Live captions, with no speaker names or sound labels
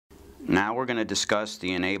Now we're going to discuss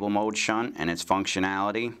the Enable Mode Shunt and its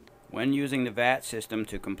functionality. When using the VAT system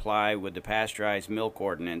to comply with the pasteurized milk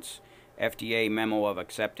ordinance, FDA Memo of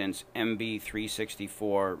Acceptance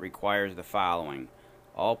MB364 requires the following.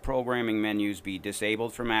 All programming menus be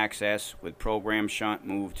disabled from access, with program shunt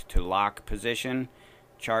moved to lock position.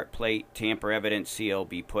 Chart plate tamper evidence seal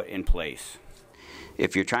be put in place.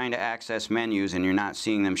 If you're trying to access menus and you're not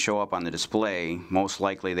seeing them show up on the display, most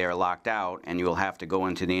likely they are locked out and you will have to go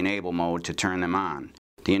into the Enable mode to turn them on.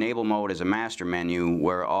 The Enable mode is a master menu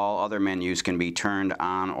where all other menus can be turned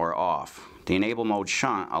on or off. The Enable Mode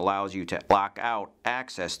Shunt allows you to lock out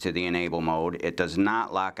access to the Enable mode. It does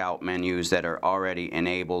not lock out menus that are already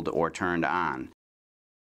enabled or turned on.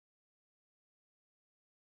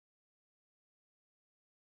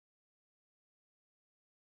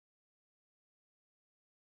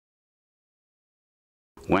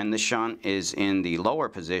 When the shunt is in the lower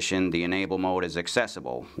position, the Enable mode is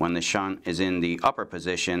accessible. When the shunt is in the upper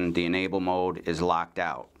position, the Enable mode is locked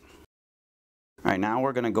out. Alright, now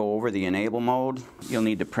we're going to go over the Enable mode. You'll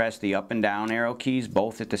need to press the up and down arrow keys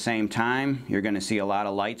both at the same time. You're going to see a lot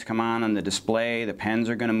of lights come on the display. The pens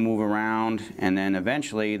are going to move around, and then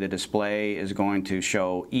eventually the display is going to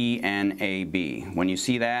show ENAB. When you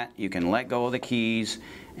see that, you can let go of the keys,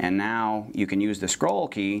 and now you can use the scroll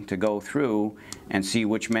key to go through and see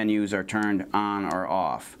which menus are turned on or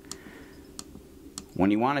off. When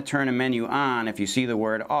you want to turn a menu on, if you see the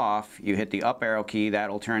word off, you hit the up arrow key,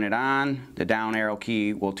 that'll turn it on. The down arrow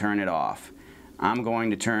key will turn it off. I'm going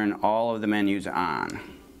to turn all of the menus on.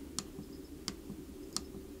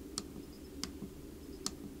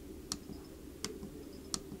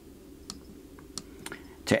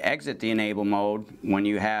 To exit the Enable mode, when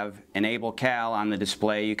you have Enable Cal on the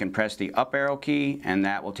display, you can press the up arrow key and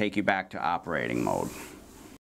that will take you back to operating mode.